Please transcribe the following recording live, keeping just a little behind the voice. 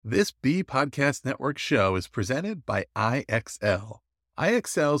This B Podcast Network show is presented by IXL.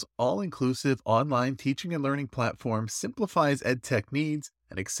 IXL's all-inclusive online teaching and learning platform simplifies edtech needs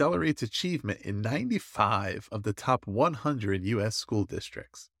and accelerates achievement in 95 of the top 100 U.S. school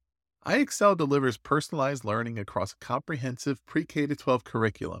districts. IXL delivers personalized learning across a comprehensive pre-K-12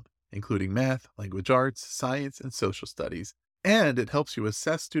 curriculum, including math, language arts, science, and social studies, and it helps you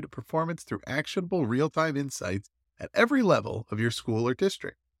assess student performance through actionable real-time insights at every level of your school or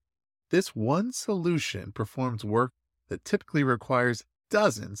district. This one solution performs work that typically requires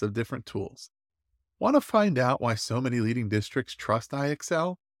dozens of different tools. Want to find out why so many leading districts trust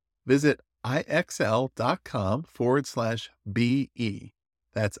IXL? Visit IXL.com/BE.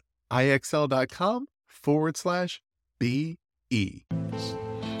 That's IXL.com/BE.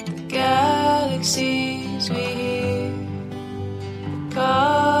 The galaxies we hear, the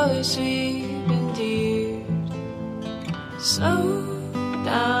colors we've endeared. Slow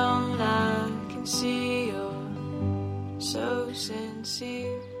down, I can see you're so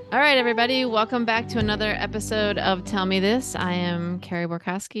sincere. All right, everybody, welcome back to another episode of Tell Me This. I am Carey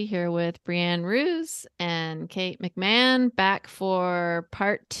Borkowski here with Brianne Ruse and Kate McMahon, back for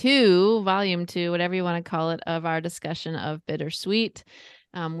part 2, volume 2, whatever you want to call it, of our discussion of Bittersweet.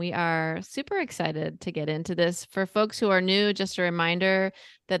 We are super excited to get into this. For folks who are new, just a reminder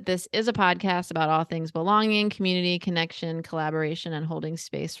that this is a podcast about all things belonging, community, connection, collaboration, and holding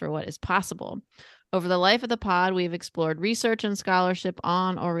space for what is possible. Over the life of the pod, we've explored research and scholarship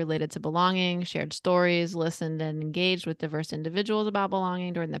on or related to belonging, shared stories, listened and engaged with diverse individuals about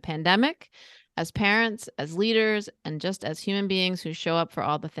belonging during the pandemic, as parents, as leaders, and just as human beings who show up for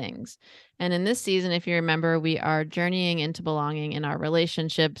all the things. And in this season, if you remember, we are journeying into belonging in our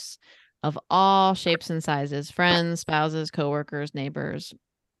relationships of all shapes and sizes, friends, spouses, coworkers, neighbors,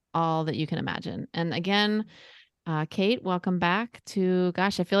 all that you can imagine. And again, Kate, welcome back to, I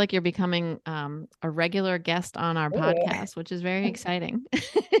feel like you're becoming a regular guest on our podcast, which is very exciting.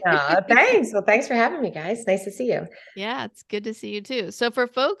 Thanks. Well, thanks for having me, guys. Nice to see you. Yeah, it's good to see you too. So for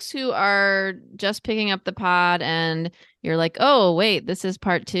folks who are just picking up the pod and you're like, oh, wait, this is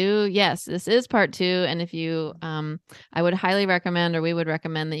part 2. Yes, this is part 2. And if you, I would highly recommend, or we would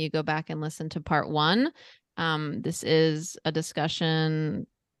recommend that you go back and listen to part 1. This is a discussion,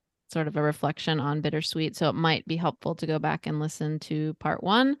 sort of a reflection on Bittersweet. So it might be helpful to go back and listen to part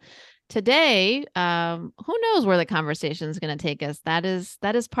 1. Today, who knows where the conversation is going to take us? That is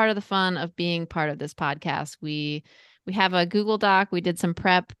part of the fun of being part of this podcast. We have a Google Doc. We did some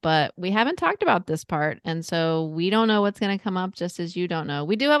prep, but we haven't talked about this part. And so we don't know what's going to come up, just as you don't know.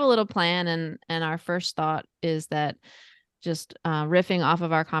 We do have a little plan. And our first thought is that just riffing off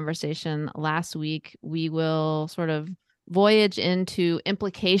of our conversation last week, we will sort of voyage into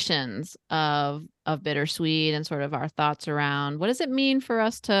implications of Bittersweet and sort of our thoughts around what does it mean for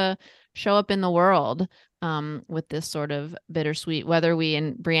us to show up in the world with this sort of bittersweet. Whether we,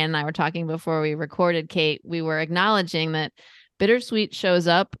 and Brianne and I were talking before we recorded, Kate, we were acknowledging that bittersweet shows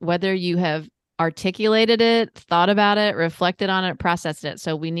up whether you have articulated it, thought about it, reflected on it, processed it.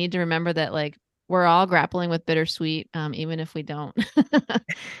 So we need to remember that, like, we're all grappling with bittersweet, even if we don't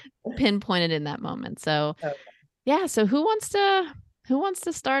pinpoint it in that moment. So yeah. So who wants to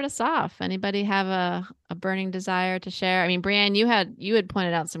start us off? Anybody have a burning desire to share? I mean, Brianne, you had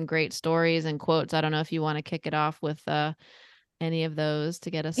pointed out some great stories and quotes. I don't know if you want to kick it off with any of those to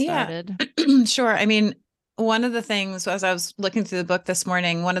get us started. Yeah. Sure. I mean, one of the things, as I was looking through the book this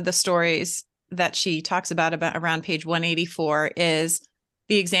morning, one of the stories that she talks about around page 184 is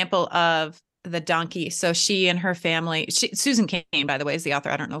the example of the donkey. So she and her family, Susan Cain, by the way, is the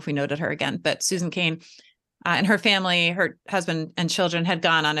author. I don't know if we noted her again, but Susan Cain and her family, her husband and children had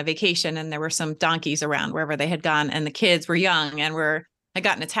gone on a vacation, and there were some donkeys around wherever they had gone. And the kids were young and had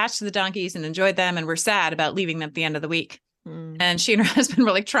gotten attached to the donkeys and enjoyed them and were sad about leaving them at the end of the week. And she and her husband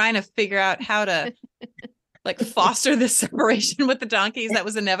were like trying to figure out how to like foster this separation with the donkeys that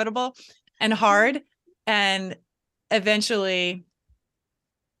was inevitable and hard. And eventually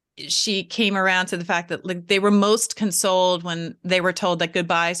she came around to the fact that, like, they were most consoled when they were told that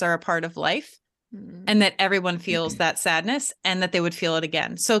goodbyes are a part of life. And that everyone feels that sadness and that they would feel it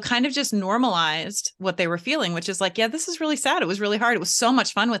again. So kind of just normalized what they were feeling, which is like, yeah, this is really sad. It was really hard. It was so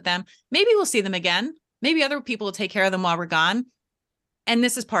much fun with them. Maybe we'll see them again. Maybe other people will take care of them while we're gone. And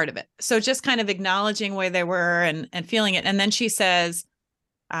this is part of it. So just kind of acknowledging where they were and feeling it. And then she says,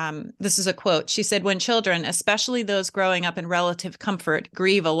 this is a quote. She said, when children, especially those growing up in relative comfort,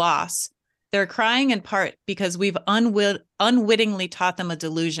 grieve a loss, they're crying in part because we've unwittingly taught them a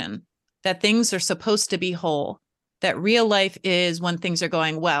delusion that things are supposed to be whole, that real life is when things are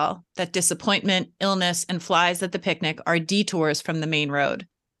going well, that disappointment, illness, and flies at the picnic are detours from the main road.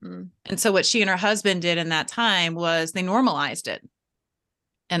 Mm. And so what she and her husband did in that time was they normalized it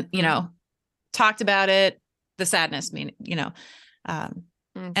and, talked about it, the sadness, and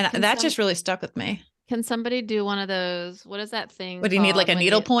that just really stuck with me. Can somebody do one of those? What is that thing? What do you need, like a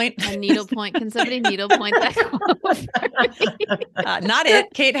needle point? A needle point. Can somebody needle point that quote? Not it.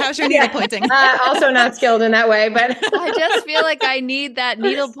 Kate, how's your needle pointing? Also not skilled in that way, but I just feel like I need that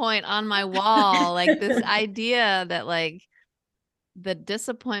needle point on my wall. Like this idea that like the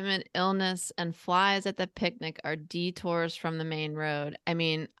disappointment, illness, and flies at the picnic are detours from the main road. I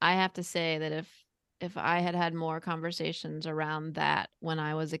mean, I have to say that if I had more conversations around that when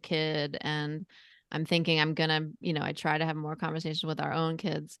I was a kid, and I'm thinking I'm gonna, I try to have more conversations with our own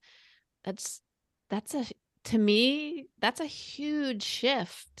kids. To me, that's a huge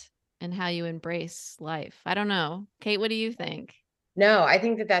shift in how you embrace life. I don't know. Kate, what do you think? No, I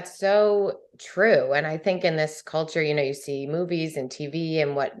think that that's so true. And I think in this culture, you see movies and TV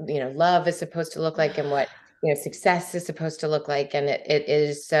and what, love is supposed to look like and what, success is supposed to look like. And it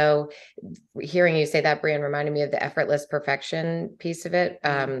is so, hearing you say that, Brianne, reminded me of the effortless perfection piece of it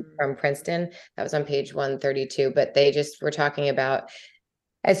from Princeton. That was on page 132, but they just were talking about,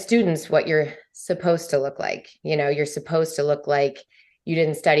 as students, what you're supposed to look like. You're supposed to look like you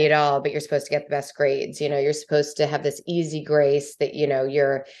didn't study at all, but you're supposed to get the best grades. You're supposed to have this easy grace that,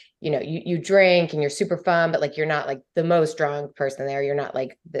 you drink and you're super fun, but like, you're not like the most strong person there. You're not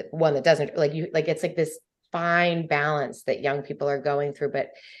like the one that doesn't it's like this fine balance that young people are going through,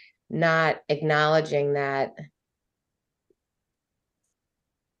 but not acknowledging that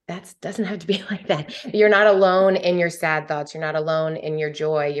doesn't have to be like that. You're not alone in your sad thoughts. You're not alone in your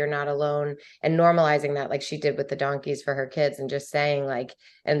joy. You're not alone, and normalizing that, like she did with the donkeys for her kids, and just saying like,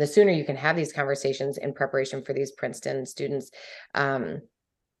 and the sooner you can have these conversations in preparation for these Princeton students,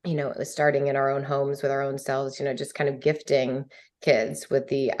 starting in our own homes with our own selves, just kind of gifting kids with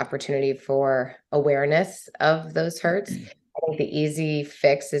the opportunity for awareness of those hurts. I think the easy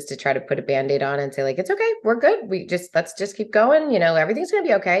fix is to try to put a Band-Aid on and say like, it's okay, we're good. Let's just keep going. Everything's going to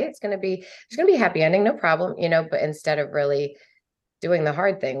be okay. There's going to be a happy ending. No problem. But instead of really doing the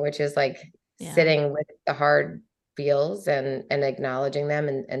hard thing, which is like sitting with the hard feels and acknowledging them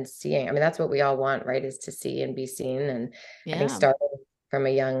and seeing, I mean, that's what we all want, right? Is to see and be seen. And I think starting from a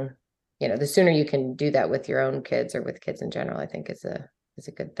young, the sooner you can do that with your own kids or with kids in general, I think is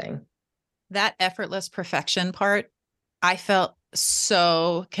a good thing. That effortless perfection part, I felt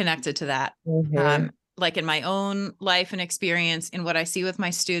so connected to that. Like in my own life and experience, in what I see with my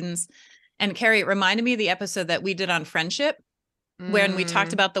students. And Carey, it reminded me of the episode that we did on friendship, when we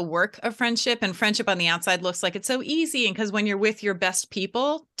talked about the work of friendship, and friendship on the outside looks like it's so easy. And because when you're with your best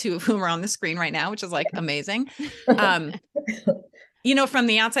people, two of whom are on the screen right now, which is like amazing. From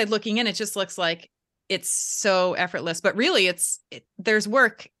the outside looking in, it just looks like it's so effortless, but really there's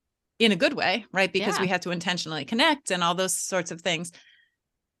work in a good way, right? Because we had to intentionally connect and all those sorts of things.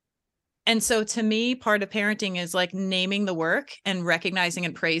 And so to me, part of parenting is like naming the work and recognizing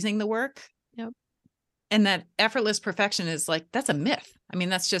and praising the work. Yep. And that effortless perfection is like, that's a myth. I mean,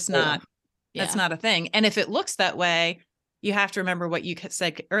 that's just not, that's not a thing. And if it looks that way, you have to remember what you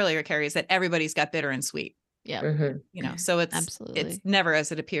said earlier, Carey, is that everybody's got bitter and sweet. Yeah. So it's absolutely, it's never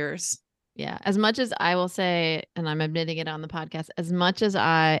as it appears. Yeah. As much as I will say, and I'm admitting it on the podcast, as much as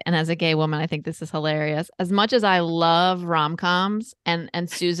and as a gay woman, I think this is hilarious. As much as I love rom-coms, and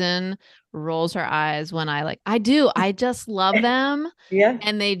Susan rolls her eyes when I just love them. Yeah.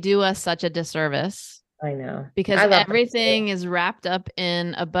 And they do us such a disservice. I know. Because everything is wrapped up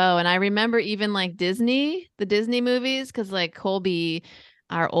in a bow. And I remember even like the Disney movies, because like Colby,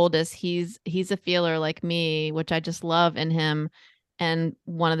 our oldest, he's a feeler like me, which I just love in him. And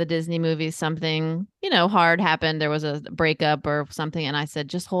one of the Disney movies, something, hard happened. There was a breakup or something. And I said,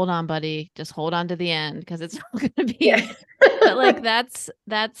 just hold on, buddy. Just hold on to the end, because it's not going to be. Yeah. But like, that's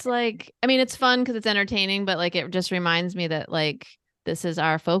like, I mean, it's fun because it's entertaining, but like, it just reminds me that like, this is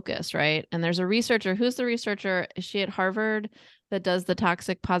our focus, right? And there's a researcher. Who's the researcher? Is she at Harvard that does the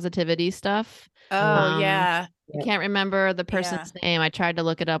toxic positivity stuff? Oh, yeah. I can't remember the person's name. I tried to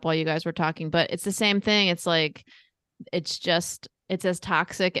look it up while you guys were talking, but it's the same thing. It's like, it's as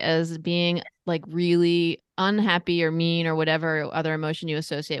toxic as being like really unhappy or mean or whatever other emotion you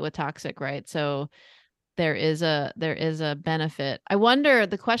associate with toxic, right? So there is a benefit. I wonder,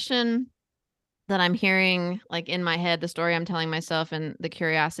 the question that I'm hearing like in my head, the story I'm telling myself, and the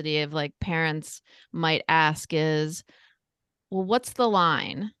curiosity of like parents might ask is, well, what's the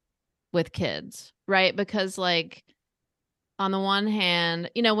line with kids, right? Because like, on the one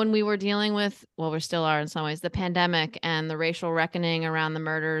hand, when we were dealing with, well, we still are in some ways, the pandemic and the racial reckoning around the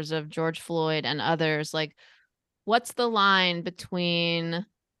murders of George Floyd and others, like, what's the line between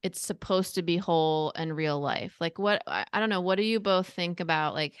it's supposed to be whole and real life. Like what, I don't know, what do you both think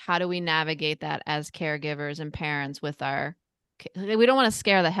about, like, how do we navigate that as caregivers and parents with our, we don't want to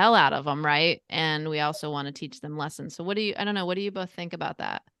scare the hell out of them, right? And we also want to teach them lessons. So what do you, I don't know, what do you both think about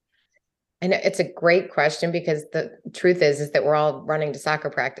that? And it's a great question, because the truth is that we're all running to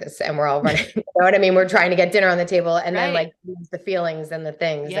soccer practice, and we're all running, you know what I mean? We're trying to get dinner on the table, and then Right. like the feelings and the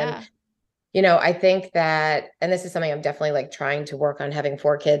things. And, Yeah. I think that, and this is something I'm definitely like trying to work on, having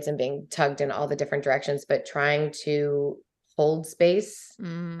 4 kids and being tugged in all the different directions, but trying to hold space,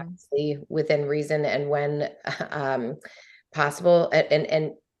 obviously within reason and when possible,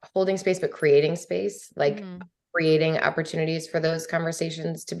 and holding space, but creating space, like creating opportunities for those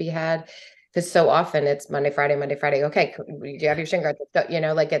conversations to be had. Because so often it's Monday, Friday, Monday, Friday. Okay, you have your shin guards,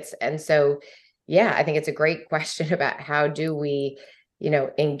 like it's, and so, yeah, I think it's a great question about how do we,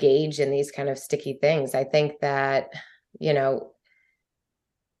 engage in these kind of sticky things. I think that, you know,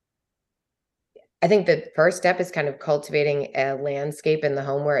 I think the first step is kind of cultivating a landscape in the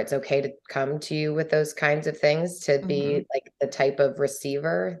home where it's okay to come to you with those kinds of things, to be like the type of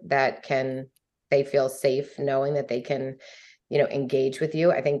receiver that they feel safe knowing that they can, engage with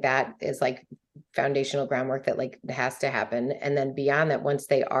you. I think that is like foundational groundwork that like has to happen. And then beyond that, once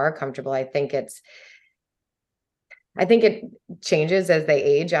they are comfortable, I think it changes as they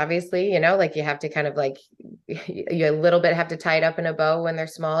age, obviously, like you have to kind of like, you a little bit have to tie it up in a bow when they're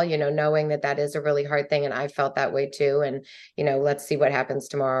small, knowing that that is a really hard thing. And I felt that way too. And, let's see what happens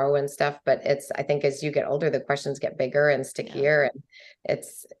tomorrow and stuff. But I think as you get older, the questions get bigger and stickier. And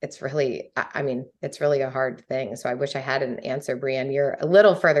it's really, I mean, it's really a hard thing. So I wish I had an answer, Brianne. You're a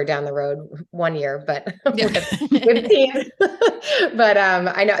little further down the road, 1 year, but with teens. But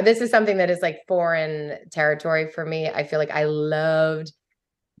I know this is something that is like foreign territory for me. I feel like I loved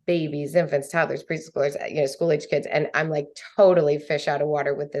babies, infants, toddlers, preschoolers, school age kids. And I'm like totally fish out of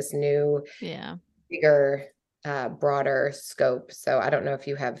water with this new, bigger, broader scope. So I don't know if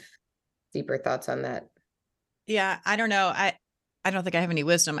you have deeper thoughts on that. Yeah, I don't know. I don't think I have any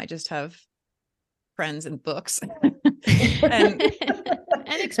wisdom. I just have friends and books and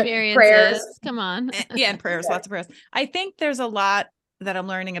experiences. Prayers. Come on. And prayers, lots of prayers. I think there's a lot that I'm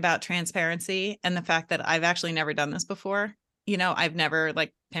learning about transparency and the fact that I've actually never done this before. I've never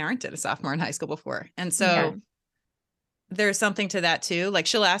like parented a sophomore in high school before. And so there's something to that too. Like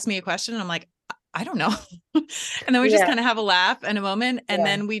she'll ask me a question and I'm like, I don't know. And then we just kind of have a laugh and a moment and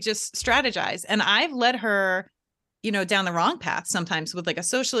then we just strategize. And I've led her, down the wrong path sometimes with like a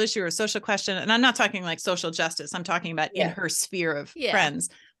social issue or a social question. And I'm not talking like social justice. I'm talking about in her sphere of friends.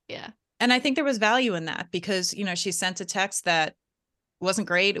 Yeah. And I think there was value in that because, she sent a text that wasn't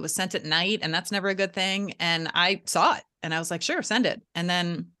great. It was sent at night and that's never a good thing. And I saw it and I was like, sure, send it. And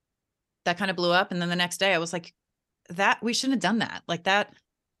then that kind of blew up. And then the next day I was like, that we shouldn't have done that. Like that,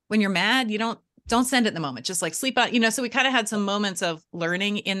 when you're mad, you don't send it in the moment, just like sleep out, so we kind of had some moments of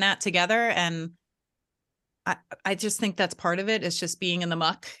learning in that together. And I just think that's part of it is just being in the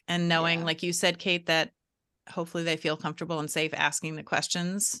muck and knowing, like you said, Kate, that hopefully they feel comfortable and safe asking the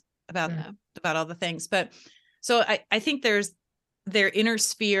questions about all the things. But so I think there's their inner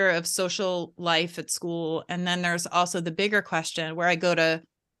sphere of social life at school. And then there's also the bigger question where I go to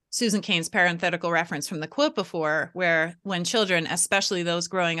Susan Cain's parenthetical reference from the quote before, where when children, especially those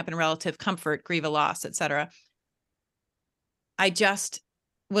growing up in relative comfort, grieve a loss, etc. I just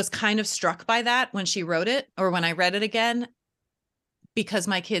was kind of struck by that when she wrote it or when I read it again, because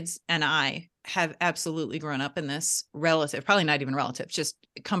my kids and I have absolutely grown up in this relative, probably not even relative, just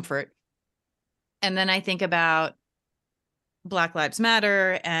comfort. And then I think about Black Lives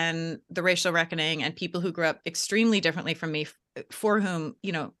Matter and the racial reckoning and people who grew up extremely differently from me, for whom,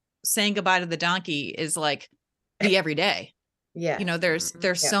 saying goodbye to the donkey is like the everyday. Yeah.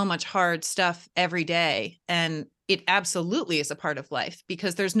 There's so much hard stuff every day. And it absolutely is a part of life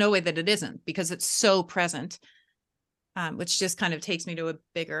because there's no way that it isn't, because it's so present, which just kind of takes me to a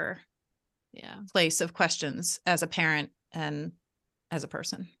bigger place of questions as a parent and as a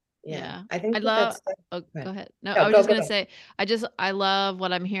person. Yeah. I think go ahead. No, I was just going to say, I love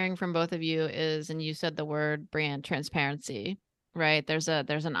what I'm hearing from both of you is, and you said the word, Brianne, transparency, right? There's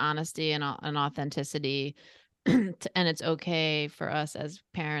an honesty and an authenticity and it's okay for us as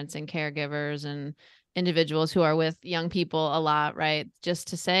parents and caregivers and individuals who are with young people a lot, right? Just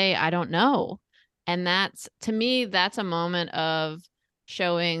to say, I don't know. And that's, to me, that's a moment of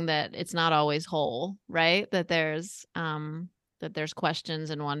showing that it's not always whole, right? That there's questions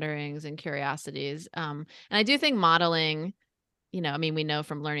and wonderings and curiosities. And I do think modeling, we know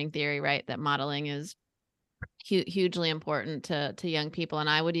from learning theory, right, that modeling is hugely important to young people. And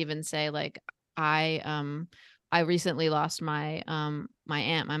I would even say, like, I recently lost my my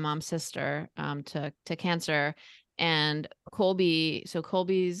aunt, my mom's sister, to cancer, and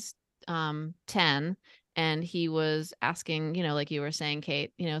Colby's 10, and he was asking, like you were saying,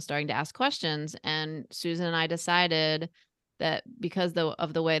 Kate, starting to ask questions, and Susan and I decided that because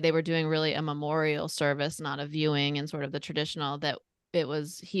of the way they were doing really a memorial service, not a viewing and sort of the traditional, that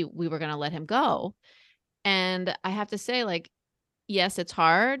we were going to let him go. And I have to say, like, yes, it's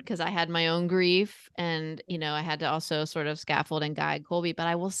hard because I had my own grief, and, I had to also sort of scaffold and guide Colby. But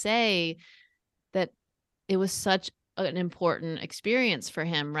I will say that it was such an important experience for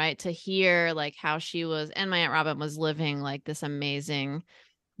him, right? To hear like how she was, and my Aunt Robin was living like this amazing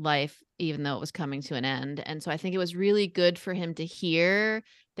life, even though it was coming to an end. And so I think it was really good for him to hear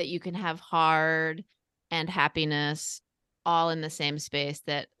that you can have hard and happiness all in the same space,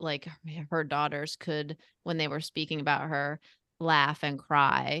 that like her daughters could, when they were speaking about her, laugh and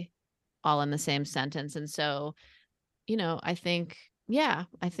cry all in the same sentence. And so, I think,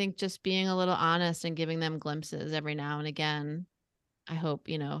 I think just being a little honest and giving them glimpses every now and again, I hope,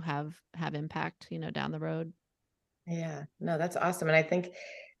 have impact, down the road. Yeah, no, that's awesome. And I think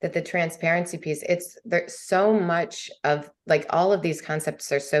that the transparency piece, there's so much of like all of these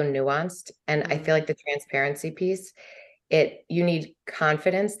concepts are so nuanced. And I feel like the transparency piece, you need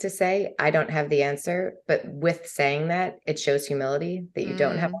confidence to say, I don't have the answer, but with saying that, it shows humility that you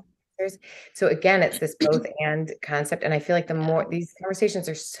don't have all the answers. So again, it's this both and concept. And I feel like the more these conversations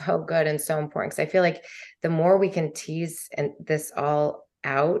are so good and so important, because I feel like the more we can tease and this all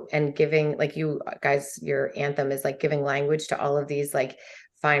out and giving, like you guys, your anthem is like giving language to all of these like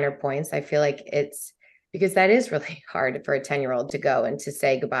finer points. I feel like it's because that is really hard for a 10-year-old to go and to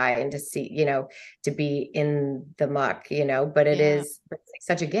say goodbye and to see, to be in the muck, but it's like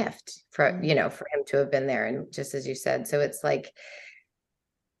such a gift for, for him to have been there. And just as you said, so it's like,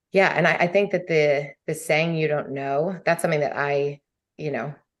 yeah. And I think that the saying, you don't know, that's something that I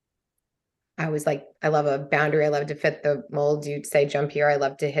was like, I love a boundary. I love to fit the mold. You'd say, jump here. I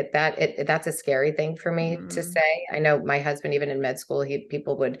love to hit that. That's a scary thing for me to say. I know my husband, even in med school,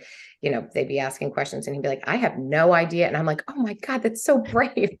 people would, they'd be asking questions and he'd be like, I have no idea. And I'm like, oh my God, that's so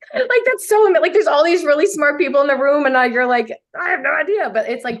brave. Like, that's so, like, there's all these really smart people in the room. And you're like, I have no idea. But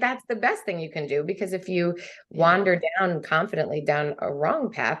it's like, that's the best thing you can do, because if you wander down confidently down a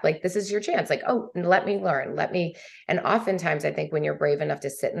wrong path, like this is your chance. Like, oh, let me learn. And oftentimes I think when you're brave enough to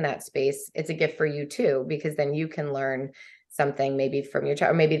sit in that space, it's a gift for you too, because then you can learn something maybe from your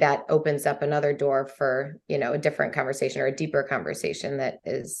child, or maybe that opens up another door for, a different conversation or a deeper conversation that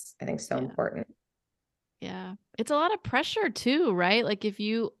is, I think, so important. Yeah. It's a lot of pressure too, right? Like if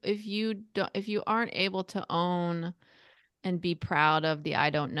you aren't able to own and be proud of the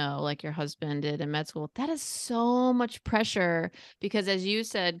I don't know, like your husband did in med school, that is so much pressure, because as you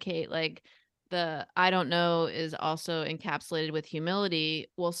said, Kate, like the I don't know is also encapsulated with humility.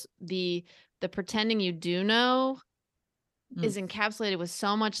 Well, the pretending you do know is encapsulated with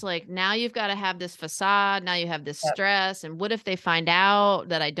so much, like, now you've got to have this facade. Now you have this stress. And what if they find out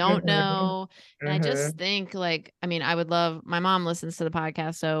that I don't know? And I just think, like, I mean, I would love, my mom listens to the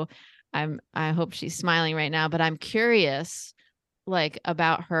podcast, so I hope she's smiling right now, but I'm curious, like,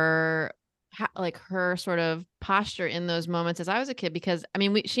 about her, like her sort of posture in those moments as I was a kid, because I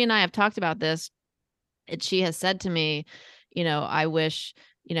mean, she and I have talked about this, and she has said to me, I wish,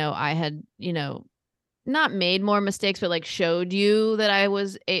 I had, not made more mistakes, but like showed you that I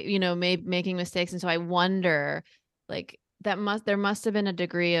was, making mistakes. And so I wonder, like, there must have been a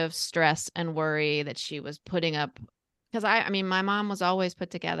degree of stress and worry that she was putting up. Because I mean, my mom was always put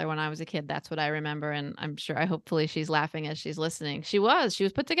together when I was a kid. That's what I remember. And I'm sure, hopefully she's laughing as she's listening. She was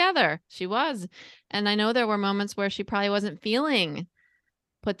put together. She was. And I know there were moments where she probably wasn't feeling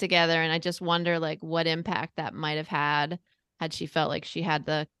put together. And I just wonder, like, what impact that might have had she felt like she had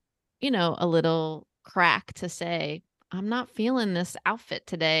the, a little crack to say, I'm not feeling this outfit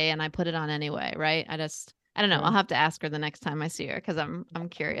today, and I put it on anyway, right? I don't know. I'll have to ask her the next time I see her, because I'm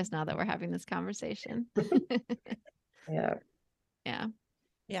curious now that we're having this conversation. Yeah.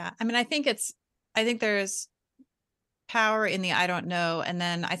 I mean, I think there's power in the I don't know, and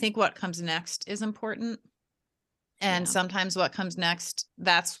then I think what comes next is important. And sometimes what comes next,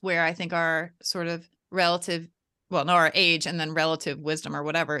 that's where I think our sort of our age and then relative wisdom or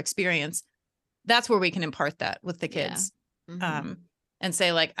whatever experience, that's where we can impart that with the kids. And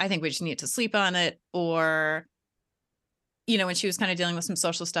say, like, I think we just need to sleep on it. Or, when she was kind of dealing with some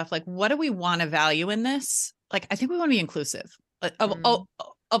social stuff, like, what do we want to value in this? Like, I think we want to be inclusive of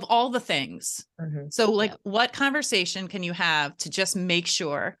all the things. So like, what conversation can you have to just make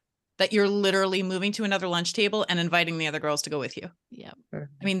sure that you're literally moving to another lunch table and inviting the other girls to go with you? I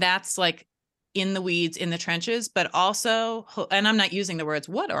mean, that's like, in the weeds, in the trenches, but also, and I'm not using the words,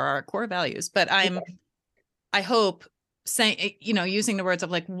 what are our core values? But I hope saying, using the words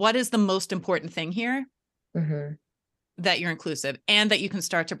of like, what is the most important thing here? Mm-hmm. That you're inclusive and that you can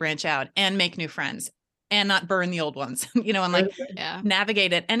start to branch out and make new friends and not burn the old ones, and like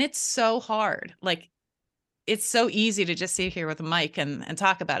navigate it. And it's so hard. Like, it's so easy to just sit here with a mic and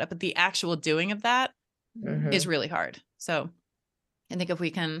talk about it, but the actual doing of that is really hard. So I think if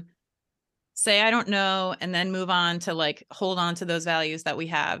we can say, I don't know, and then move on to like, hold on to those values that we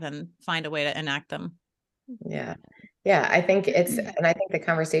have and find a way to enact them. Yeah. Yeah. I think and I think the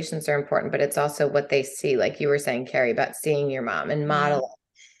conversations are important, but it's also what they see, like you were saying, Carey, about seeing your mom and modeling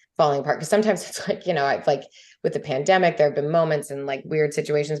falling apart. Cause sometimes it's like, I've like with the pandemic, there have been moments and like weird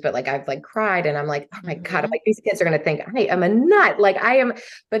situations, but like, I've like cried and I'm like, oh my God, I'm like, these kids are going to think I am a nut. Like I am.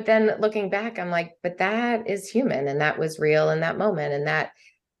 But then looking back, I'm like, but that is human. And that was real in that moment. And that,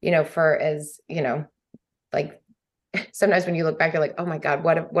 for as, like sometimes when you look back, you're like, oh my God,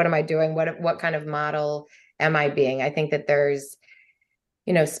 what am I doing? What kind of model am I being? I think that there's,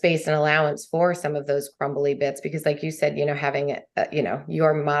 space and allowance for some of those crumbly bits, because like you said, having,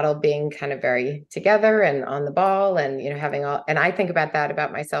 your model being kind of very together and on the ball and, having all, and I think about that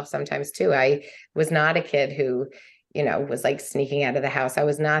about myself sometimes too. I was not a kid who, was like sneaking out of the house. I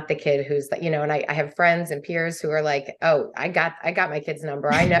was not the kid who's like, and I have friends and peers who are like, oh, I got my kid's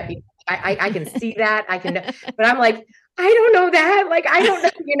number. I know, I can see that. I can, but I'm like, I don't know that. Like, I don't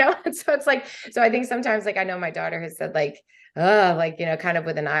know, And so it's like, so I think sometimes like, I know my daughter has said like, like, kind of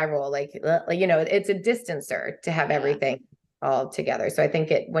with an eye roll, like, it's a distancer to have everything all together. So I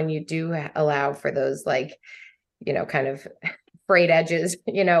think when you do allow for those, like, kind of frayed edges,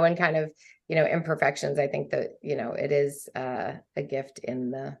 and kind of, imperfections, I think that, it is a gift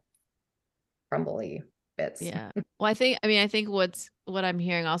in the crumbly bits. Yeah. Well, I think what I'm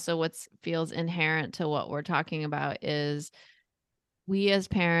hearing also, what feels inherent to what we're talking about is we as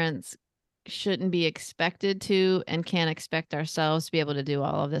parents shouldn't be expected to and can't expect ourselves to be able to do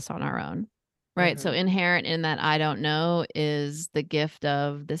all of this on our own. Right. So inherent in that I don't know is the gift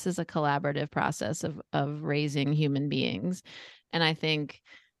of this is a collaborative process of raising human beings. And I think,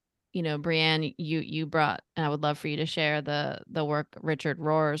 Brianne, you brought, and I would love for you to share the work, Richard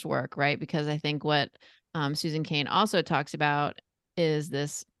Rohr's work, right? Because I think what Susan Cain also talks about is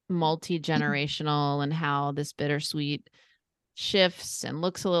this multi-generational and how this bittersweet shifts and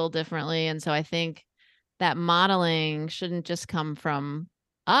looks a little differently. And so I think that modeling shouldn't just come from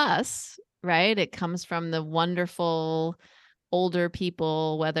us, right? It comes from the wonderful older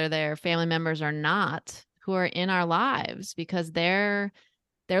people, whether they're family members or not, who are in our lives, because they're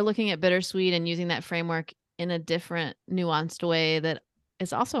looking at bittersweet and using that framework in a different nuanced way that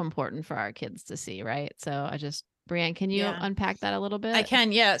is also important for our kids to see, right? So Brianne, can you unpack that a little bit? I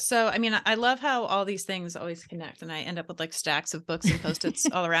can, yeah. So, I mean, I love how all these things always connect, and I end up with like stacks of books and Post-its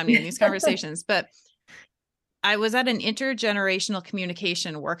all around me in these conversations. But I was at an intergenerational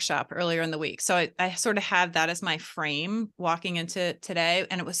communication workshop earlier in the week. So I sort of had that as my frame walking into today.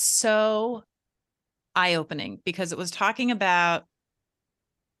 And it was so eye-opening because it was talking about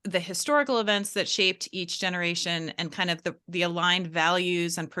the historical events that shaped each generation and kind of the aligned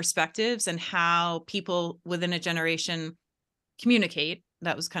values and perspectives and how people within a generation communicate.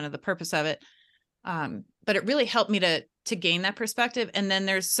 That was kind of the purpose of it. But it really helped me to gain that perspective. And then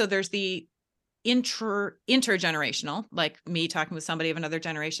there's the intergenerational, like me talking with somebody of another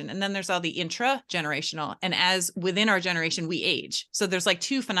generation. And then there's all the intra-generational. And as within our generation, we age. So there's like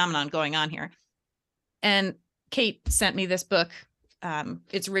two phenomenon going on here. And Kate sent me this book.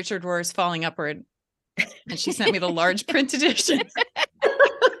 It's Richard Rohr's Falling Upward. And she sent me the large print edition.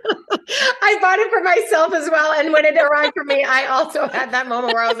 I bought it for myself as well. And when it arrived for me, I also had that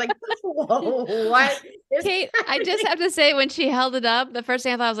moment where I was like, whoa, what? Kate, I just have to say, when she held it up, the first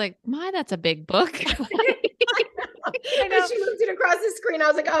thing I thought, I was like, my, that's a big book. And she moved it across the screen. I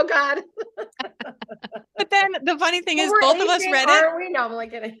was like, oh God. But then the funny thing is both of us read it. We know, I'm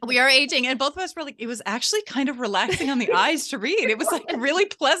like kidding. We are aging. And both of us were like, it was actually kind of relaxing on the eyes to read. It was like really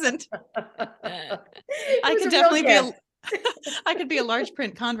pleasant. I could definitely I could be a large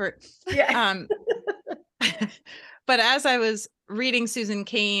print convert. Yeah. But as I was reading Susan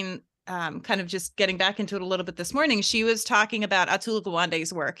Cain, kind of just getting back into it a little bit this morning, she was talking about Atul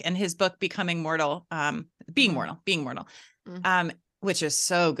Gawande's work and his book, Becoming Mortal, Being Mortal, which is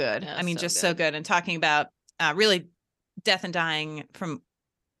so good. Yeah, I mean, so so good. And talking about really death and dying from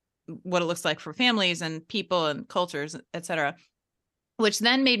what it looks like for families and people and cultures, et cetera, which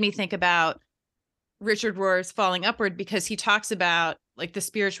then made me think about Richard Rohr's Falling Upward, because he talks about like the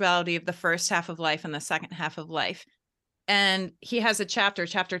spirituality of the first half of life and the second half of life. And he has a chapter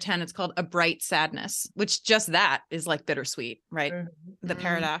 10, it's called A Bright Sadness, which just that is like bittersweet, right? The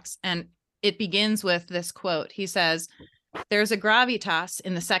paradox. And it begins with this quote. He says, "There's a gravitas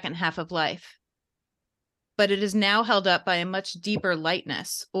in the second half of life, but it is now held up by a much deeper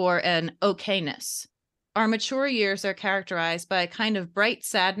lightness or an okayness. Our mature years are characterized by a kind of bright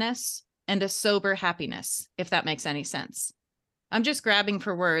sadness and a sober happiness, if that makes any sense. I'm just grabbing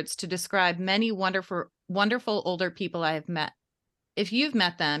for words to describe many wonderful older people I have met. If you've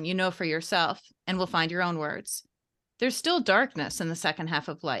met them, you know for yourself and will find your own words. There's still darkness in the second half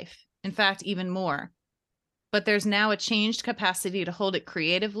of life. In fact, even more. But there's now a changed capacity to hold it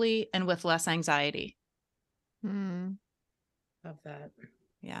creatively and with less anxiety." Love that.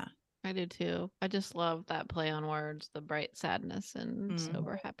 Yeah. I do too. I just love that play on words, the bright sadness and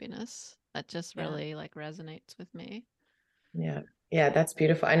sober happiness. That just really like resonates with me. Yeah. Yeah, that's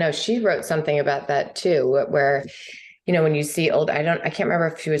beautiful. I know she wrote something about that too, where, you know, when you see old, I can't remember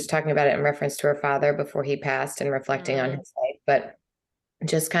if she was talking about it in reference to her father before he passed and reflecting on his life, but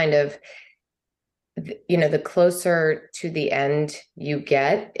just kind of, you know, the closer to the end you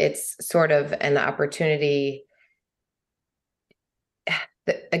get, it's sort of an opportunity.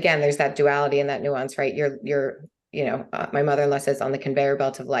 Again, there's that duality and that nuance, right? You're, you know, my mother-in-law says on the conveyor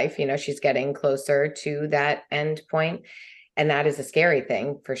belt of life, you know, she's getting closer to that end point. And that is a scary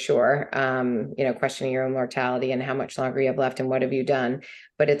thing for sure. You know, questioning your own mortality and how much longer you have left and what have you done.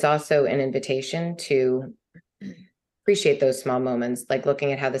 But it's also an invitation to appreciate those small moments, like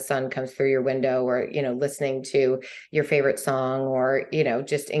looking at how the sun comes through your window, or, you know, listening to your favorite song, or, you know,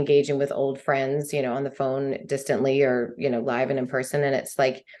 just engaging with old friends, you know, on the phone distantly, or, you know, live and in person. And it's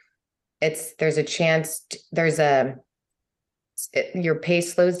like, there's a chance, your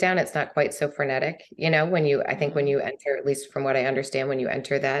pace slows down. It's not quite so frenetic, you know, I think when you enter, at least from what I understand, when you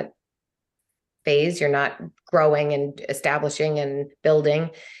enter that phase, you're not growing and establishing and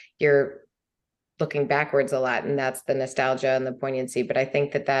building, you're looking backwards a lot, and that's the nostalgia and the poignancy. But I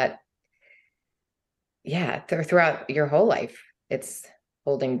think that yeah, throughout your whole life, it's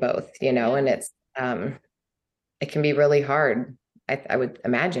holding both, you know, and it's it can be really hard. I would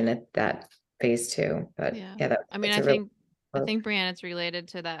imagine at that phase too. But yeah, I mean, I think Brianne, it's related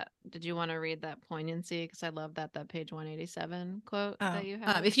to that. Did you want to read that poignancy? Because I love that page 187 quote that you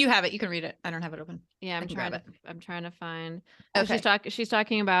have. If you have it, you can read it. I don't have it open. Yeah, I'm trying to find. Okay. She's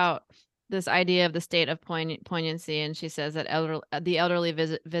talking about this idea of the state of poignancy, and she says that the elderly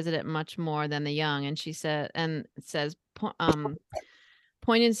visit it much more than the young, and she said, and it says,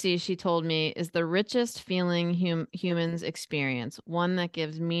 poignancy, she told me, is the richest feeling humans experience, one that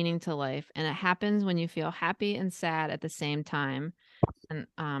gives meaning to life, and it happens when you feel happy and sad at the same time. And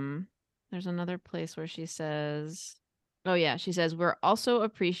there's another place where she says, oh yeah, she says, we're also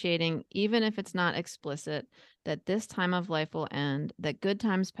appreciating, even if it's not explicit, that this time of life will end, that good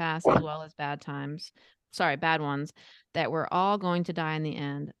times pass as well as bad ones, that we're all going to die in the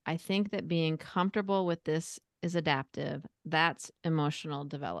end. I think that being comfortable with this is adaptive. That's emotional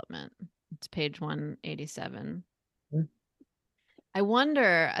development. It's page 187. I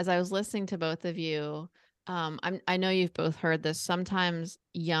wonder, as I was listening to both of you, I know you've both heard this. Sometimes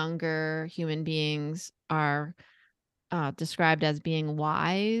younger human beings are described as being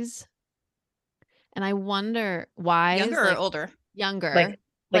wise, and I wonder, wise, younger or older? Younger,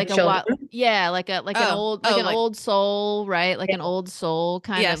 like a an old soul, right? Like an old soul,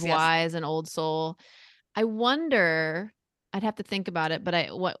 kind of wise, an old soul. I wonder. I'd have to think about it,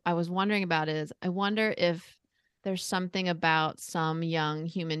 but what I was wondering about is, I wonder if there's something about some young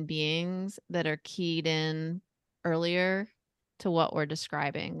human beings that are keyed in earlier to what we're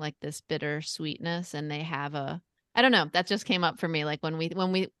describing, like this bitter sweetness, and they have I don't know, that just came up for me. Like when we,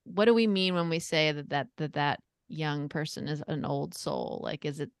 what do we mean when we say that young person is an old soul? Like,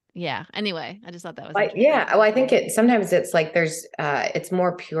 is it, yeah. Anyway, I just thought that was yeah. Oh, I think sometimes it's like there's it's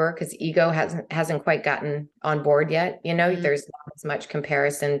more pure because ego hasn't quite gotten on board yet. You know, there's not as much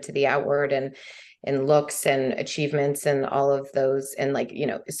comparison to the outward and looks and achievements and all of those, and like, you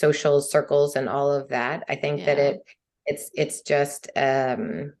know, social circles and all of that. I think that it's just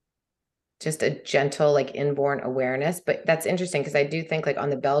a gentle, like inborn awareness. But that's interesting because I do think like on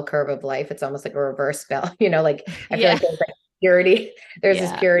the bell curve of life, it's almost like a reverse bell, you know, like I feel like there's like purity, there's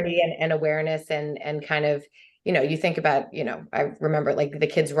this purity and awareness and kind of, you know, you think about, you know, I remember like the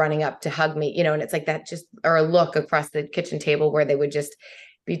kids running up to hug me, you know, and it's like that just, or a look across the kitchen table where they would just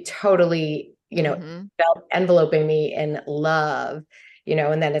be totally, you know, enveloping me in love.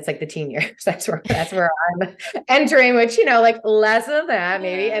 and then it's like the teen years. That's where I'm entering, which, like less of that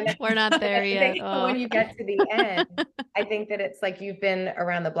maybe. And then, we're not there I yet. think when you get to the end, I think that it's like you've been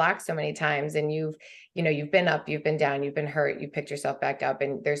around the block so many times, and you've been up, you've been down, you've been hurt, you picked yourself back up,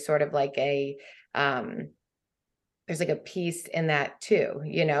 and there's sort of like there's like a piece in that too,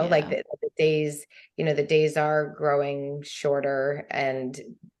 like the days, the days are growing shorter, and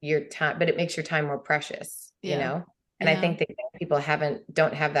your time, but it makes your time more precious, and I think that people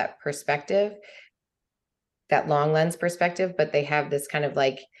don't have that perspective, that long lens perspective, but they have this kind of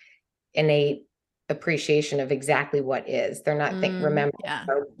like innate appreciation of exactly what is. They're not remembering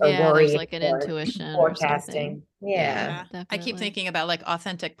or worrying, there's like an intuition forecasting. I keep definitely. thinking about like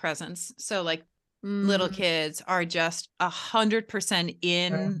authentic presence. So like little kids are just 100%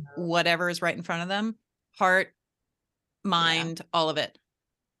 in whatever is right in front of them, heart, mind, all of it.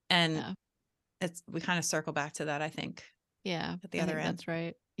 And we kind of circle back to that, I think. Yeah. At the other end. That's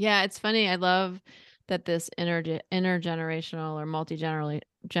right. Yeah. It's funny. I love that this intergenerational or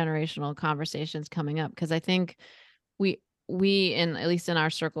multi-generational conversations coming up, because I think we at least in our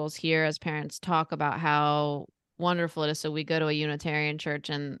circles here as parents, talk about how wonderful it is. So we go to a Unitarian church,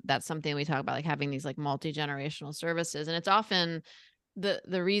 and that's something we talk about, like having these like multi-generational services. And it's often the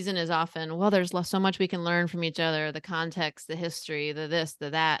reason is often, well, there's so much we can learn from each other, the context, the history, the this,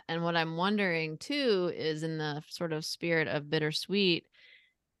 the that. And what I'm wondering too is, in the sort of spirit of Bittersweet,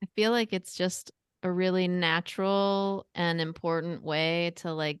 I feel like it's just a really natural and important way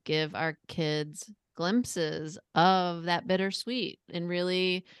to like give our kids glimpses of that bittersweet in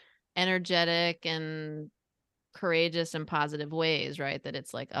really energetic and courageous and positive ways, right? That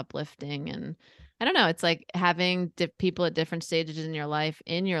it's like uplifting, and I don't know, it's like having people at different stages in your life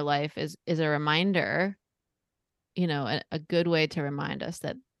is a reminder, a good way to remind us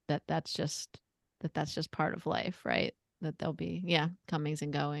that's just part of life, right? That there'll be comings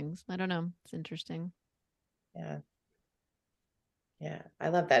and goings. I don't know, it's interesting. Yeah, I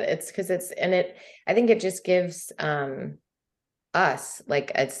love that. It's because I think it just gives us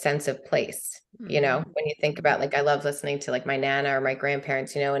like a sense of place, when you think about, like, I love listening to like my Nana or my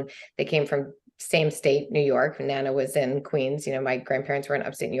grandparents, and they came from same state, New York. Nana was in Queens, my grandparents were in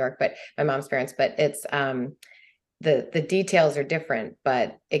upstate New York, but my mom's parents, but it's the details are different,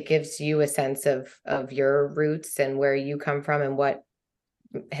 but it gives you a sense of your roots and where you come from and what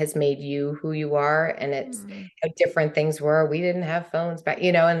has made you who you are. And it's how different things were. We didn't have phones back,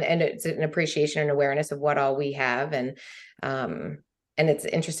 and it's an appreciation and awareness of what all we have. And it's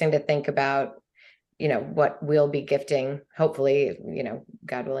interesting to think about, what we'll be gifting, hopefully,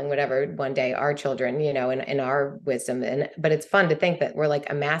 God willing, whatever, one day, our children, in our wisdom. But it's fun to think that we're like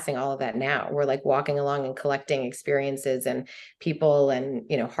amassing all of that now. We're like walking along and collecting experiences and people and,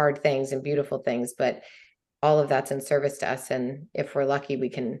 hard things and beautiful things, but all of that's in service to us. And if we're lucky, we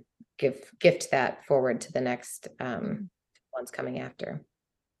can gift that forward to the next ones coming after.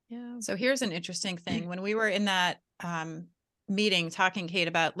 Yeah. So here's an interesting thing. When we were in that meeting talking, Kate,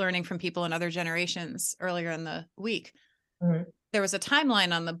 about learning from people in other generations earlier in the week, there was a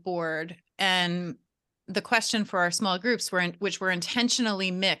timeline on the board, and the question for our small groups which were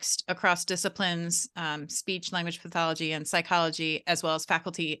intentionally mixed across disciplines, speech, language pathology, and psychology, as well as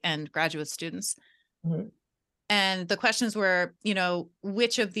faculty and graduate students. And the questions were,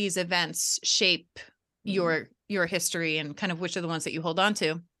 which of these events shape your history, and kind of which are the ones that you hold on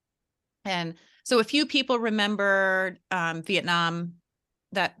to. And so a few people remembered Vietnam,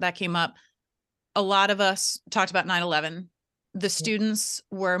 that came up. A lot of us talked about 9/11. The students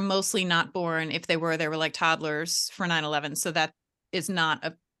were mostly not born. If they were like toddlers for 9/11. So that is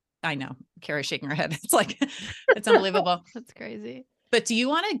not I know, Carey's shaking her head. It's like, it's unbelievable. That's crazy. But do you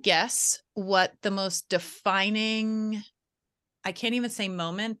want to guess what the most defining, I can't even say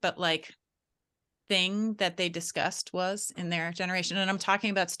moment, but like thing that they discussed was in their generation? And I'm talking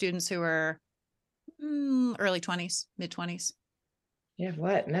about students who were early 20s, mid 20s. Yeah.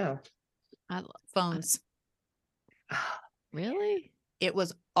 What? No. Phones. Really? It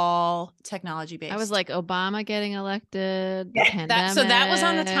was all technology based. I was like, Obama getting elected, the pandemic. So that was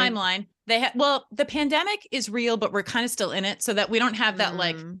on the timeline. The pandemic is real, but we're kind of still in it, so that we don't have that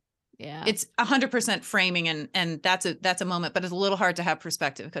it's 100% framing, and that's a moment, but it's a little hard to have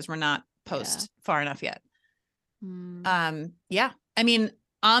perspective because we're not post far enough yet. I mean,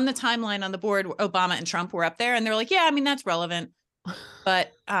 on the timeline on the board, Obama and Trump were up there, and they're like, yeah, I mean, that's relevant.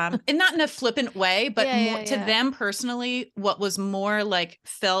 But and not in a flippant way, but to them personally, what was more like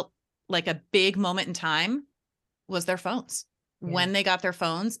felt like a big moment in time was their phones. When they got their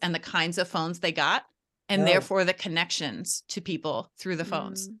phones and the kinds of phones they got, and therefore the connections to people through the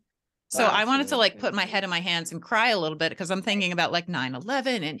phones. So Wow. I wanted to like put my head in my hands and cry a little bit because I'm thinking about like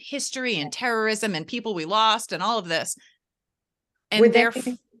 9/11 and history and terrorism and people we lost and all of this. And their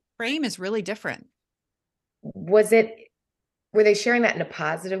frame is really different. Were they sharing that in a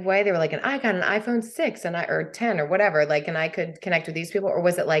positive way? They were like, and I got an iPhone 6 or 10 or whatever, like, and I could connect with these people? Or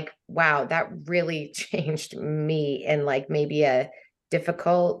was it like, wow, that really changed me in like maybe a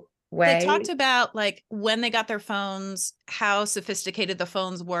difficult way? They talked about like when they got their phones, how sophisticated the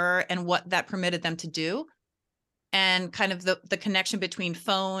phones were and what that permitted them to do. And kind of the connection between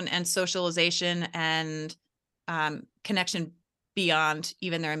phone and socialization and connection beyond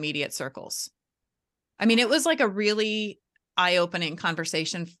even their immediate circles. I mean, it was like a really eye-opening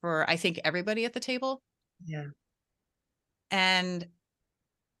conversation for, I think, everybody at the table. Yeah. And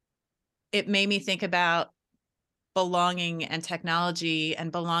it made me think about belonging and technology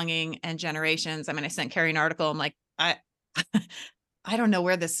and belonging and generations. I mean, I sent Carey an article. I'm like, I don't know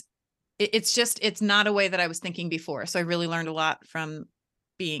where this, it's not a way that I was thinking before. So I really learned a lot from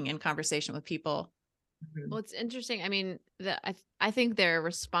being in conversation with people. Well, it's interesting. I mean, I think their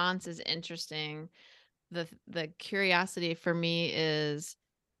response is interesting. The curiosity for me is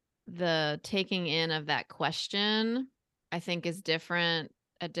the taking in of that question, I think, is different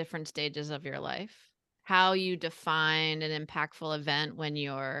at different stages of your life. How you define an impactful event when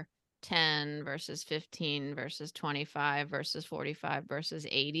you're 10 versus 15 versus 25 versus 45 versus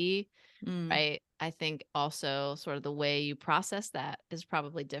 80, right? I think also sort of the way you process that is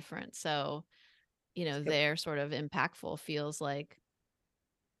probably different. So, their sort of impactful feels like,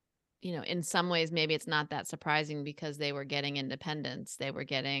 in some ways, maybe it's not that surprising because they were getting independence. They were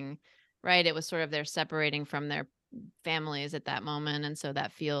getting, right. It was sort of they're separating from their families at that moment. And so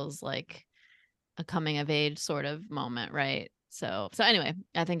that feels like a coming of age sort of moment. Right. So anyway,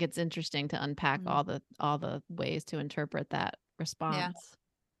 I think it's interesting to unpack all the ways to interpret that response. Yeah.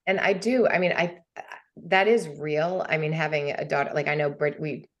 And I mean, that is real. I mean, having a daughter, like I know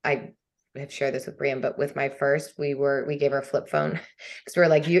I have shared this with Brianne, but with my first, we gave her a flip phone because we're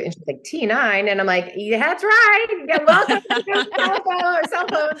like, and she's like T9. And I'm like, yeah, that's right. Yeah, welcome to cell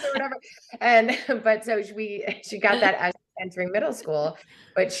phones or whatever. But so she got that as entering middle school,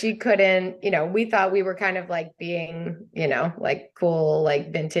 but she couldn't, we thought we were kind of like being, like cool,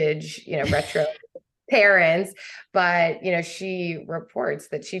 like vintage, retro parents, but she reports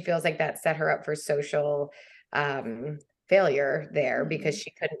that she feels like that set her up for social failure there because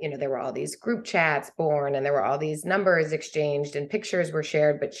she couldn't, there were all these group chats born and there were all these numbers exchanged and pictures were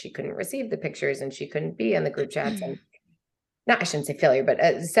shared, but she couldn't receive the pictures and she couldn't be in the group chats. And I shouldn't say failure, but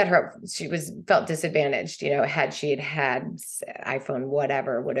set her up. She felt disadvantaged, had she had iPhone,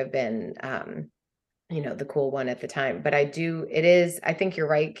 whatever would have been the cool one at the time. But I think you're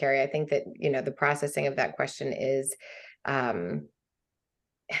right, Carey. I think that, the processing of that question is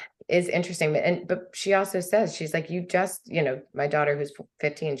interesting. But she also says, she's like, you just, my daughter who's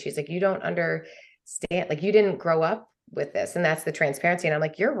 15, she's like, you don't understand, like you didn't grow up with this. And that's the transparency. And I'm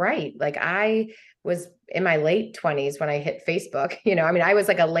like, you're right. Like I was in my late 20s when I hit Facebook, I mean, I was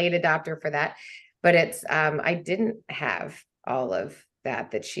like a late adopter for that, but it's, I didn't have all of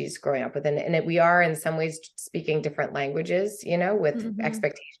that she's growing up with. And we are in some ways speaking different languages, with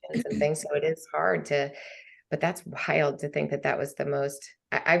expectations and things. So it is hard but that's wild to think that was the most.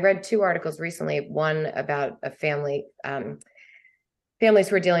 I read 2 articles recently, one about a families who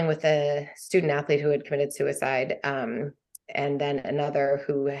were dealing with a student athlete who had committed suicide. And then another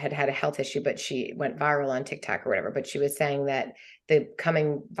who had a health issue, but she went viral on TikTok or whatever. But she was saying that the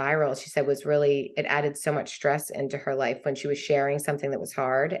coming viral, she said, it added so much stress into her life when she was sharing something that was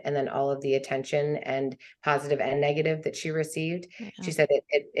hard. And then all of the attention and positive and negative that she received, she said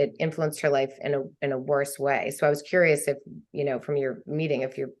it influenced her life in a worse way. So I was curious if, from your meeting,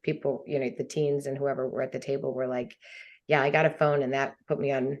 if your people, the teens and whoever were at the table were like, yeah, I got a phone and that put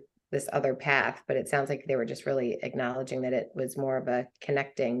me on this other path, but it sounds like they were just really acknowledging that it was more of a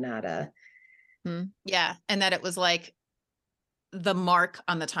connecting, not a. Yeah. And that it was like the mark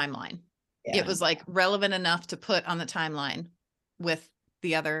on the timeline. Yeah. It was like relevant enough to put on the timeline with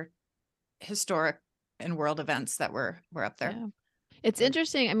the other historic and world events that were up there. Yeah. It's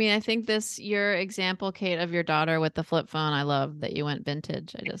interesting. I mean, I think your example, Kate, of your daughter with the flip phone, I love that you went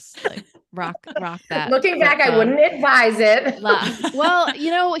vintage. I just like rock that. Looking back, I wouldn't advise it.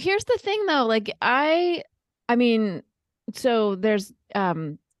 Well, here's the thing though. Like I mean, so there's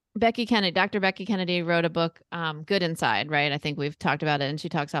Dr. Becky Kennedy wrote a book, Good Inside, right? I think we've talked about it, and she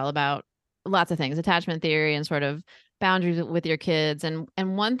talks all about lots of things, attachment theory and sort of boundaries with your kids. And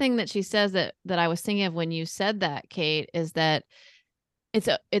one thing that she says that I was thinking of when you said that, Kate, is that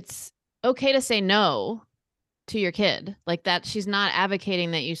it's okay to say no, to your kid, like that. She's not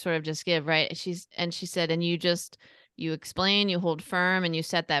advocating that you sort of just give, right? She said, and you explain, you hold firm, and you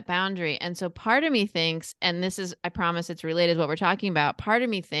set that boundary. And so part of me thinks, and this is, I promise it's related to what we're talking about. Part of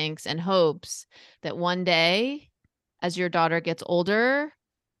me thinks and hopes that one day, as your daughter gets older,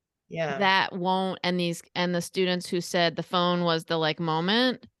 that won't, and the students who said the phone was the like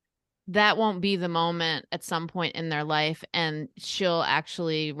moment, that won't be the moment at some point in their life. And she'll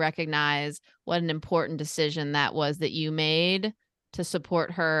actually recognize what an important decision that was that you made to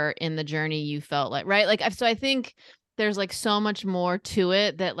support her in the journey you felt like, right? Like, so I think there's like so much more to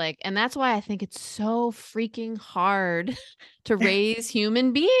it that like, and that's why I think it's so freaking hard to raise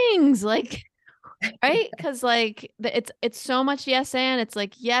human beings. Like, right? Because like it's so much yes, and it's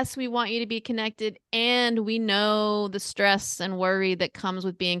like, yes, we want you to be connected, and we know the stress and worry that comes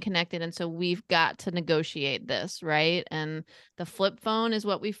with being connected, and so we've got to negotiate this, right? And the flip phone is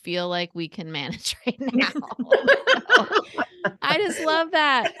what we feel like we can manage right now. So, I just love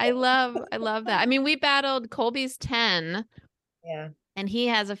that. I love that. I mean, we battled, Colby's 10. Yeah. And he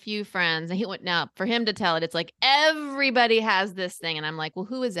has a few friends, and he went, now for him to tell it, it's like everybody has this thing, and I'm like, well,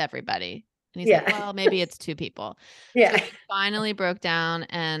 who is everybody? And he's like, well, maybe it's 2 people. Yeah. So he finally broke down,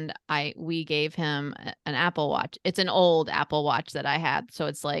 and we gave him an Apple Watch. It's an old Apple Watch that I had. So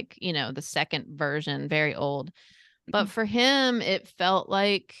it's like, the second version, very old. But for him, it felt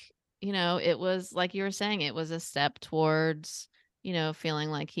like, it was like you were saying, it was a step towards, feeling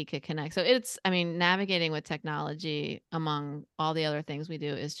like he could connect. So navigating with technology among all the other things we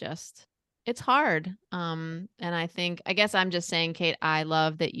do is just, it's hard. And I guess I'm just saying, Kate, I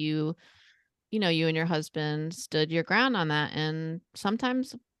love that you and your husband stood your ground on that. And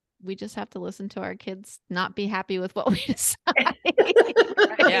sometimes we just have to listen to our kids not be happy with what we decide.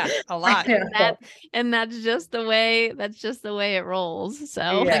 Yeah, a lot. And that's just the way it rolls. So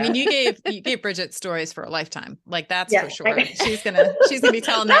I mean, you gave Bridget stories for a lifetime. Like, that's for sure. She's gonna be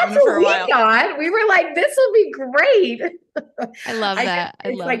telling that one for a while. We were like, this will be great. I love that.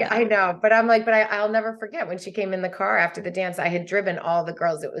 I know, but I'm like, I'll never forget when she came in the car after the dance. I had driven all the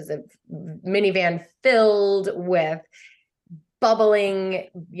girls. It was a minivan filled with bubbling,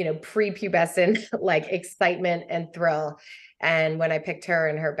 prepubescent like excitement and thrill. And when I picked her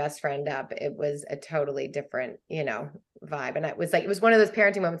and her best friend up, it was a totally different, vibe. And it was one of those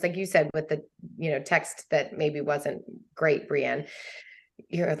parenting moments, like you said, with the, text that maybe wasn't great, Brianne.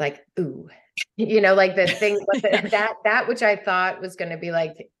 You're like, ooh, like the thing, that which I thought was going to be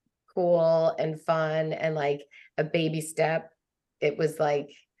like cool and fun and like a baby step. It was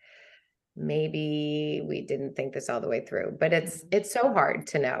like, maybe we didn't think this all the way through, but it's so hard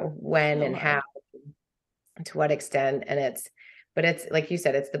to know when and how, to what extent. And it's like you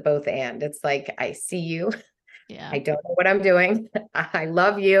said, it's the both and. It's like, I see you. Yeah. I don't know what I'm doing. I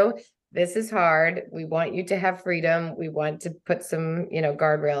love you. This is hard. We want you to have freedom. We want to put some,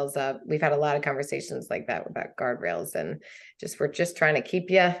 guardrails up. We've had a lot of conversations like that about guardrails, and we're just trying to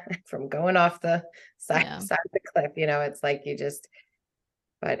keep you from going off the side of the cliff. It's like you just,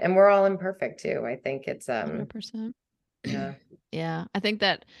 and we're all imperfect too. I think it's 100%. Yeah. Yeah. I think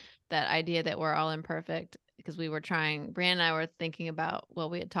that idea that we're all imperfect, because Brianne and I were thinking about what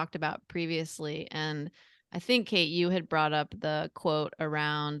we had talked about previously. And I think, Kate, you had brought up the quote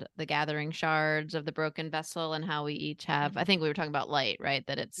around the gathering shards of the broken vessel, and how we each have, I think we were talking about light, right?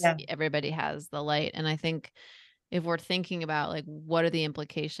 That it's everybody has the light. And I think if we're thinking about like, what are the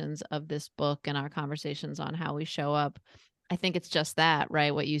implications of this book and our conversations on how we show up, I think it's just that,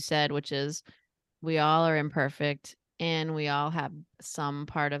 right? What you said, which is we all are imperfect, and we all have some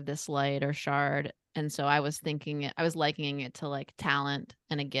part of this light or shard. And so I was likening it to like talent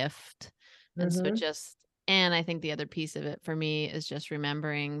and a gift. And so and I think the other piece of it for me is just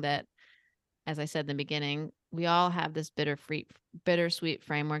remembering that, as I said in the beginning, we all have this bittersweet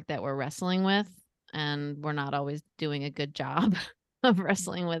framework that we're wrestling with, and we're not always doing a good job of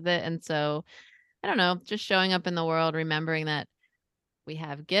wrestling with it. And so, I don't know, just showing up in the world, remembering that we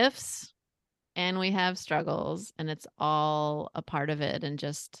have gifts and we have struggles, and it's all a part of it. And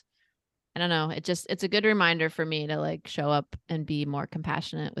just, I don't know, it's a good reminder for me to like show up and be more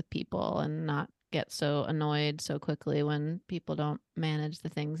compassionate with people, and not get so annoyed so quickly when people don't manage the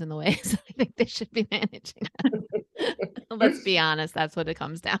things in the ways I think they should be managing. Let's be honest, that's what it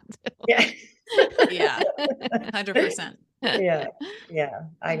comes down to. Yeah. 100%. Yeah.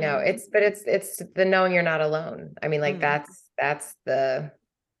 I know. It's the knowing you're not alone. I mean, like that's the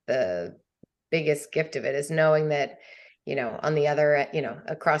biggest gift of it, is knowing that, on the other,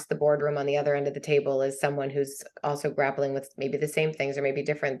 across the boardroom, on the other end of the table is someone who's also grappling with maybe the same things or maybe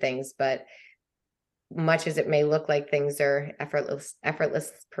different things, but much as it may look like things are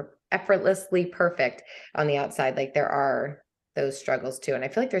effortlessly perfect on the outside, like there are those struggles too. And I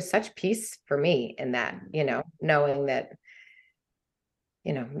feel like there's such peace for me in that, knowing that,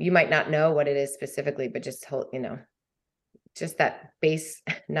 you might not know what it is specifically, but just just that base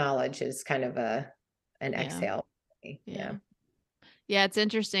knowledge is kind of an exhale. Yeah. Yeah. It's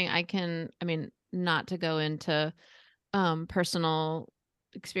interesting. Not to go into personal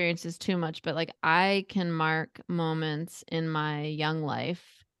experiences too much, but like I can mark moments in my young life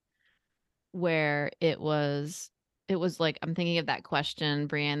where it was like, I'm thinking of that question,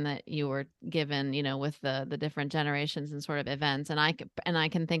 Brianne, that you were given, with the different generations and sort of events. And I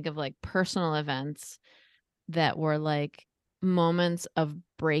can think of like personal events that were like moments of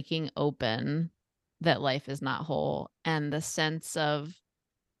breaking open that life is not whole. And the sense of,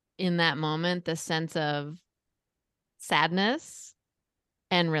 in that moment, the sense of sadness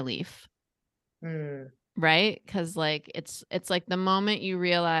and relief. Right? Because like it's like the moment you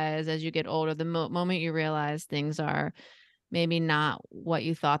realize, as you get older, the moment you realize things are maybe not what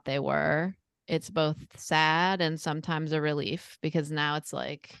you thought they were, it's both sad and sometimes a relief, because now it's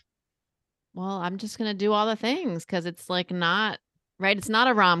like, well, I'm just gonna do all the things, because it's like not right. It's not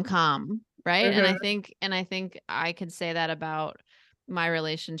a rom-com, right? And I think I could say that about my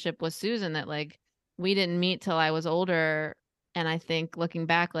relationship with Susan, that like we didn't meet till I was older. And I think looking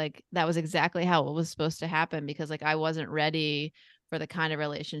back, like that was exactly how it was supposed to happen, because like I wasn't ready for the kind of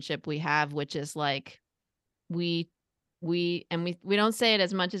relationship we have, which is like we don't say it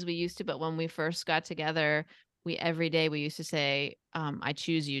as much as we used to, but when we first got together, every day we used to say, I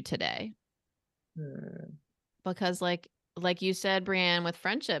choose you today. Because like you said, Brianne, with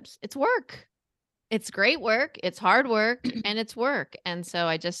friendships, it's work. It's great work. It's hard work and it's work. And so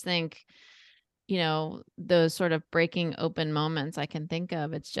I just think, those sort of breaking open moments I can think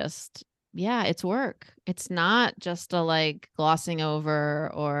of, it's just, yeah, it's work. It's not just a like glossing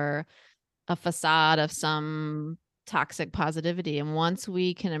over or a facade of some toxic positivity. And once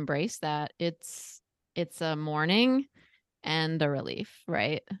we can embrace that, it's a mourning and a relief,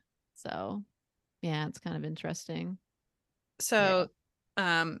 right? So yeah, it's kind of interesting. So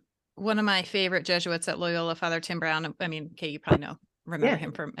one of my favorite Jesuits at Loyola, Father Tim Brown, Kay, you probably remember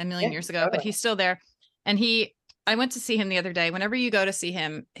him from a million years ago, but he's still there. And I went to see him the other day. Whenever you go to see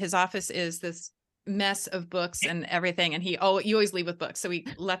him, his office is this mess of books and everything. And you always leave with books. So he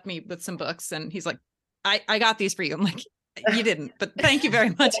left me with some books and he's like, I got these for you. I'm like, you didn't, but thank you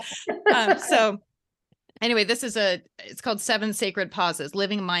very much. So anyway, it's called 7 Sacred Pauses,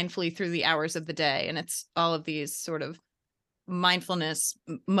 Living Mindfully Through the Hours of the Day. And it's all of these sort of mindfulness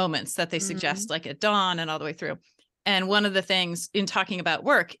moments that they suggest, like at dawn and all the way through. And one of the things in talking about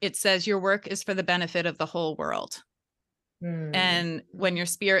work, it says your work is for the benefit of the whole world. And when your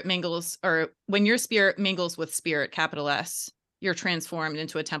spirit mingles with spirit, capital S, you're transformed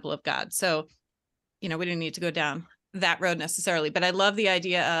into a temple of God. So, we didn't need to go down that road necessarily, but I love the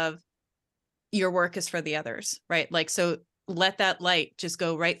idea of your work is for the others, right? Like, so let that light just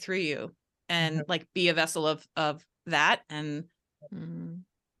go right through you and like be a vessel of that. And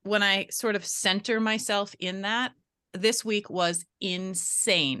when I sort of center myself in that, this week was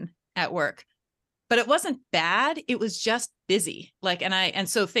insane at work, but it wasn't bad. It was just busy. Like, and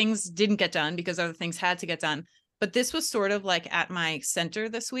so things didn't get done because other things had to get done. But this was sort of like at my center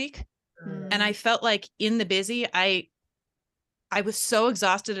this week. And I felt like in the busy, I was so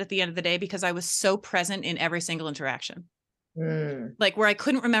exhausted at the end of the day because I was so present in every single interaction. Like where I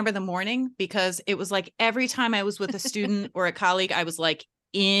couldn't remember the morning because it was like every time I was with a student or a colleague, I was like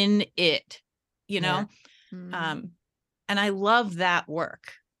in it, and I love that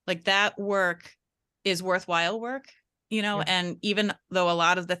work. Like that work is worthwhile work, and even though a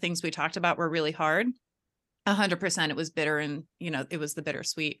lot of the things we talked about were really hard, 100% it was bitter and, it was the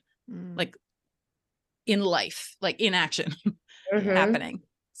bittersweet, like in life, like in action happening.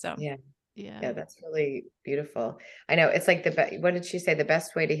 So yeah, that's really beautiful. I know it's like what did she say? The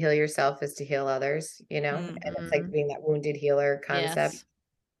best way to heal yourself is to heal others, and it's like being that wounded healer concept. Yes.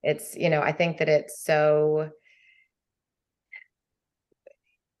 It's, I think that it's so,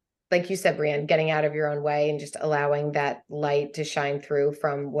 like you said, Brianne, getting out of your own way and just allowing that light to shine through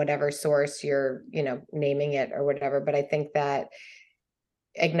from whatever source you're, naming it or whatever. But I think that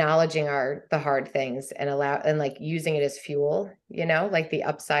acknowledging the hard things and like using it as fuel, like the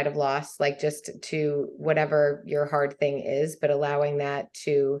upside of loss, like just to whatever your hard thing is, but allowing that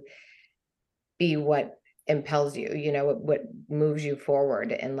to be what impels you, what moves you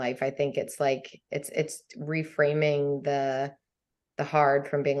forward in life. I think it's like, it's reframing the hard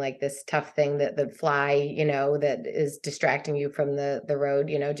from being like this tough thing, that the fly, that is distracting you from the road,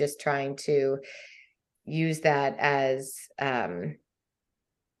 just trying to use that as,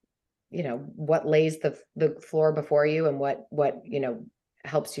 what lays the floor before you, and what,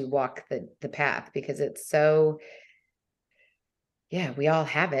 helps you walk the path, because it's so, yeah, we all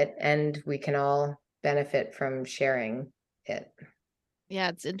have it and we can all benefit from sharing it. Yeah,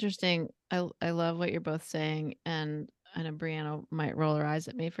 it's interesting. I love what you're both saying, and I know Brianna might roll her eyes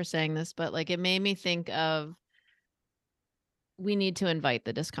at me for saying this, but like it made me think of, we need to invite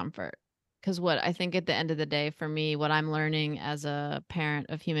the discomfort. Because what I think at the end of the day, for me, what I'm learning as a parent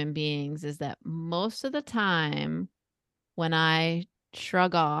of human beings is that most of the time when I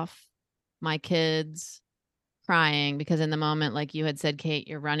shrug off my kids crying, because in the moment, like you had said, Kate,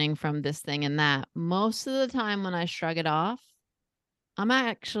 you're running from this thing and that, most of the time when I shrug it off, I'm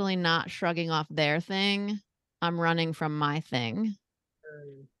actually not shrugging off their thing. I'm running from my thing.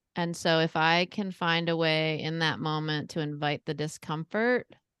 Mm. And so if I can find a way in that moment to invite the discomfort,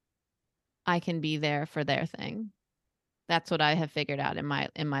 I can be there for their thing. That's what I have figured out in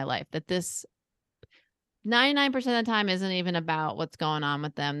my life, that this 99% of the time isn't even about what's going on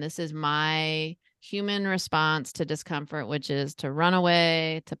with them. This is my human response to discomfort, which is to run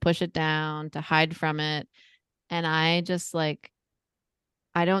away, to push it down, to hide from it. And I just like,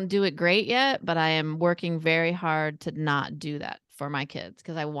 I don't do it great yet, but I am working very hard to not do that for my kids,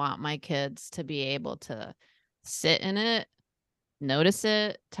 because I want my kids to be able to sit in it, notice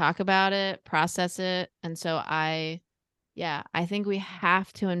it, talk about it, process it. And so I think we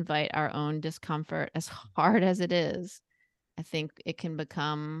have to invite our own discomfort, as hard as it is. I think it can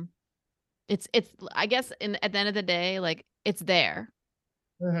become, it's I guess at the end of the day, like it's there.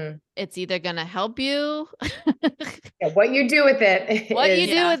 Mm-hmm. It's either going to help you. Yeah, what you do with it What is,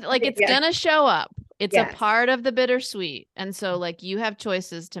 you do with, like, it's yeah, going to show up. It's a yes. part of the bittersweet. And so like you have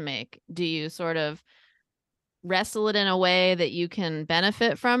choices to make. Do you sort of wrestle it in a way that you can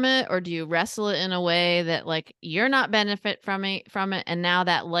benefit from it, or do you wrestle it in a way that like you're not benefit from it, and now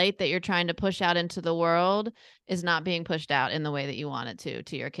that light that you're trying to push out into the world is not being pushed out in the way that you want it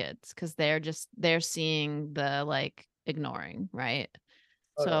to your kids, because they're seeing the like ignoring, right?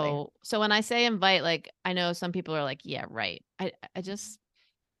 Totally. So when I say invite, like I know some people are like, yeah, right. I just,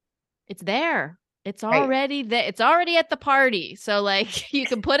 it's there. It's Right. already there. It's already at the party. So like you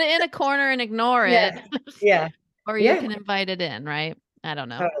can put it in a corner and ignore Yeah. it. Yeah. Or you Yeah. can invite it in, right? I don't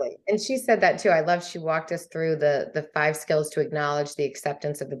know. Totally. And she said that too. I love, she walked us through the 5 skills to acknowledge the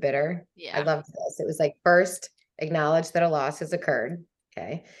acceptance of the bitter. I Yeah. loved this. It was like, first, acknowledge that a loss has occurred.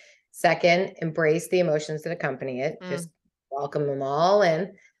 Okay. Second, embrace the emotions that accompany it. Just welcome them all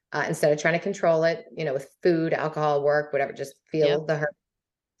in, instead of trying to control it, with food, alcohol, work, whatever, just feel the hurt.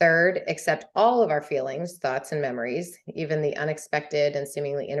 Third, accept all of our feelings, thoughts, and memories, even the unexpected and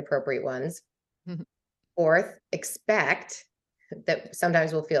seemingly inappropriate ones. Fourth, expect that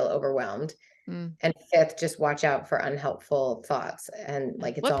sometimes we'll feel overwhelmed. And fifth, just watch out for unhelpful thoughts. And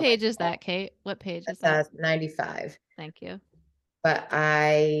like, it's What all page is that, Kate? What page is that? that's 95. Thank you. But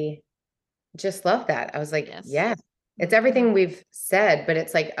I just love that. I was like, Yes. yeah, it's everything we've said, but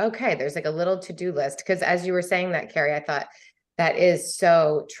it's like, okay, there's like a little to-do list. Because as you were saying that, Carey, I thought that is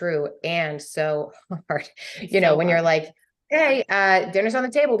so true and so hard. When you're like, hey, dinner's on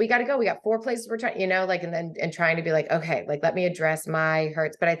the table, we got to go. We got 4 places we're trying, like, and trying to be like, okay, like, let me address my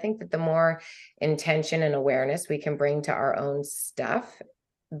hurts. But I think that the more intention and awareness we can bring to our own stuff,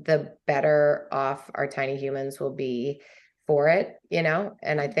 the better off our tiny humans will be for it,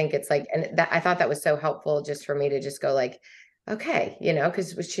 and I think it's like, and that, I thought that was so helpful just for me to just go like, okay,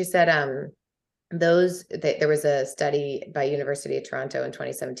 because she said, there was a study by University of Toronto in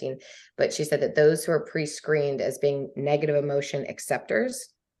 2017, but she said that those who are pre-screened as being negative emotion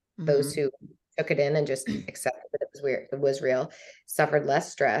acceptors, those who took it in and just accepted that it was real, suffered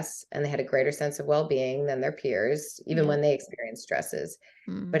less stress, and they had a greater sense of well-being than their peers, even when they experienced stresses.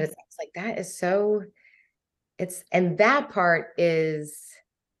 But it's like, that is so, and that part is,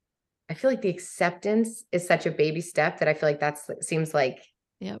 I feel like the acceptance is such a baby step that I feel like seems like,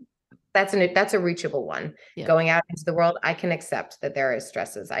 that's a reachable one. Going out into the world, I can accept that there is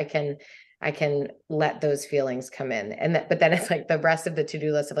stresses. I can let those feelings come in, but then it's like the rest of the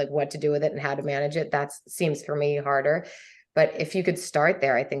to-do list of like what to do with it and how to manage it. That seems for me harder, but if you could start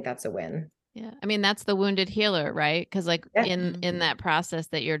there, I think that's a win. Yeah. I mean, that's the wounded healer, right? Because like in that process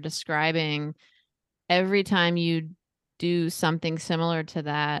that you're describing, every time you do something similar to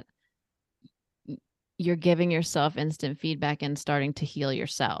that, you're giving yourself instant feedback and starting to heal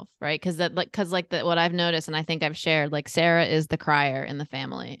yourself, right? Because what I've noticed, and I think I've shared, like Sarah is the crier in the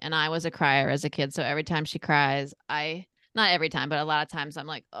family, and I was a crier as a kid. So every time she cries, not every time, but a lot of times I'm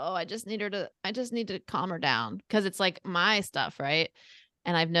like, oh, I just need to calm her down, because it's like my stuff, right?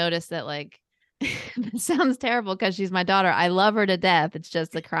 And I've noticed that like it sounds terrible because she's my daughter. I love her to death. It's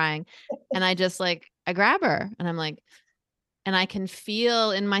just the crying. And I just like, I grab her and I'm like, and I can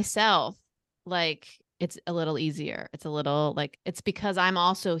feel in myself like it's a little easier. It's a little like, it's because I'm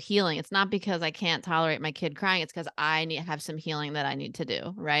also healing. It's not because I can't tolerate my kid crying. It's because I need have some healing that I need to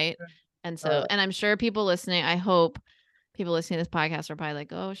do. Right. And so, and I'm sure people listening, I hope people listening to this podcast are probably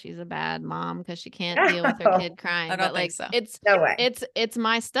like, oh, she's a bad mom because she can't deal with her kid crying. I don't But like, think so. it's No way. it's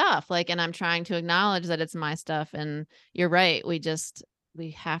my stuff. Like, and I'm trying to acknowledge that it's my stuff. And you're right. We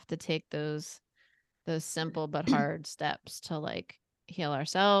have to take those simple but hard steps to like heal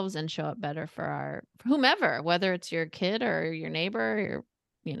ourselves and show up better for whomever, whether it's your kid or your neighbor,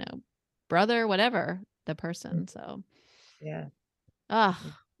 your, brother, whatever the person. So, Yeah. I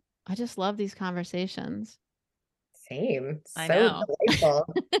just love these conversations. Same. I So know.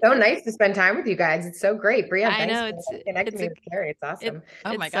 delightful. So nice to spend time with you guys. It's so great. Brianne, I thanks know, for connecting me with Carey. It's awesome.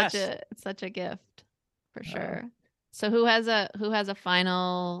 Oh my it's gosh. such a gift for sure. So who has a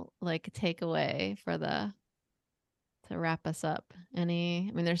final like takeaway to wrap us up? I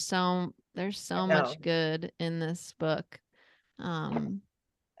mean, there's so much good in this book. I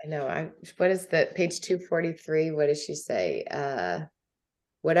know. What is the page 243? What does she say?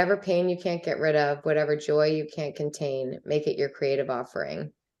 Whatever pain you can't get rid of, whatever joy you can't contain, make it your creative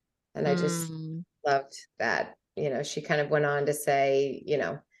offering. And I just loved that. She kind of went on to say,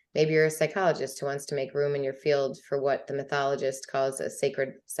 maybe you're a psychologist who wants to make room in your field for what the mythologist calls a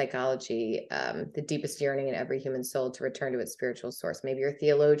sacred psychology, the deepest yearning in every human soul to return to its spiritual source. Maybe you're a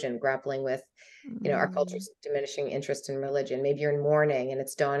theologian grappling with, our culture's diminishing interest in religion. Maybe you're in mourning and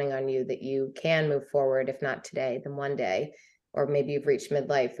it's dawning on you that you can move forward, if not today, then one day. Or maybe you've reached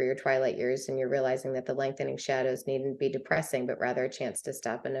midlife for your twilight years and you're realizing that the lengthening shadows needn't be depressing, but rather a chance to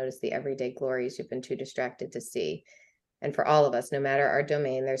stop and notice the everyday glories you've been too distracted to see. And for all of us, no matter our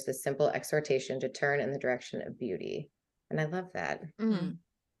domain, there's this simple exhortation to turn in the direction of beauty. And I love that.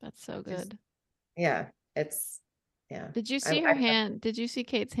 That's so good. Yeah. Did you see her hand? Did you see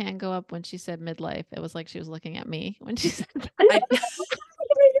Kate's hand go up when she said midlife? It was like she was looking at me when she said that.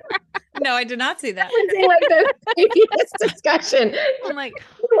 No, I did not see that. Like the previous discussion. I'm like,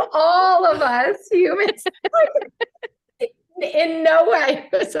 all of us humans. In no way.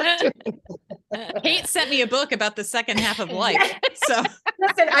 Kate sent me a book about the second half of life. So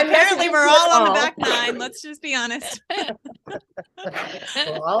listen, apparently we're all on the back nine. Let's just be honest. We're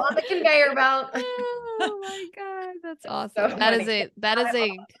all on the conveyor belt. Oh my God. That's awesome. So That funny. is a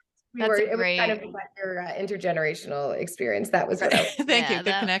It great, was kind of like your intergenerational experience. That was what Thank you.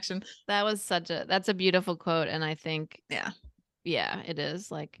 Good connection. That was that's a beautiful quote. And I think, yeah, it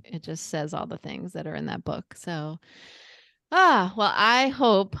is like, it just says all the things that are in that book. So, well, I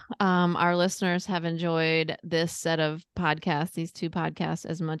hope our listeners have enjoyed this set of podcasts, these two podcasts,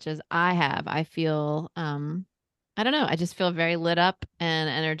 as much as I have. I feel, I don't know, I just feel very lit up and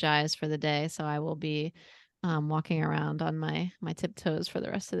energized for the day. So I will be walking around on my tiptoes for the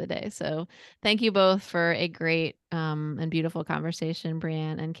rest of the day. So thank you both for a great and beautiful conversation,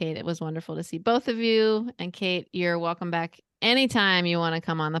 Brianne and Kate. It was wonderful to see both of you. And Kate, you're welcome back anytime you want to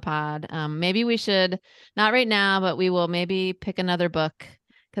come on the pod. Maybe we should, not right now, but we will maybe pick another book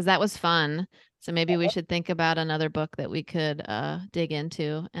because that was fun. So maybe we should think about another book that we could dig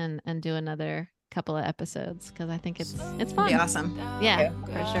into and do another couple of episodes because I think it's fun. Be awesome. Yeah,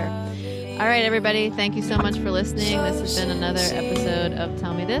 for sure. All right, everybody. Thank you so much for listening. This has been another episode of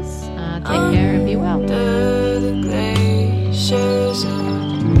Tell Me This. Take care and be well. Under the glaciers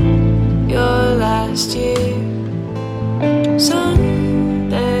of your last year,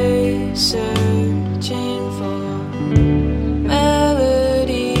 someday searching for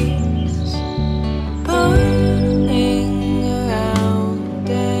melodies, burning around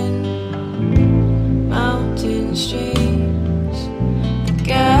in mountain streams, the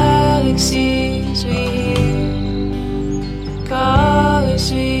galaxies we hear, the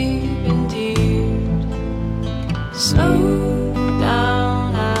colors we've endeared. Slow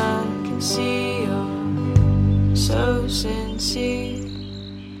down, I can see you're so sincere.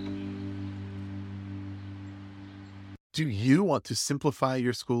 Do you want to simplify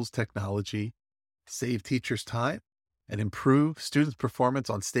your school's technology, save teachers time, and improve students' performance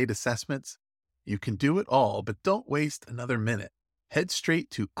on state assessments? You can do it all, but don't waste another minute. Head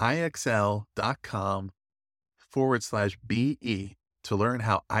straight to ixl.com/BE to learn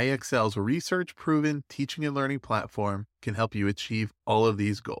how IXL's research-proven teaching and learning platform can help you achieve all of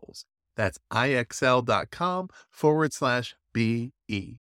these goals. That's ixl.com/BE.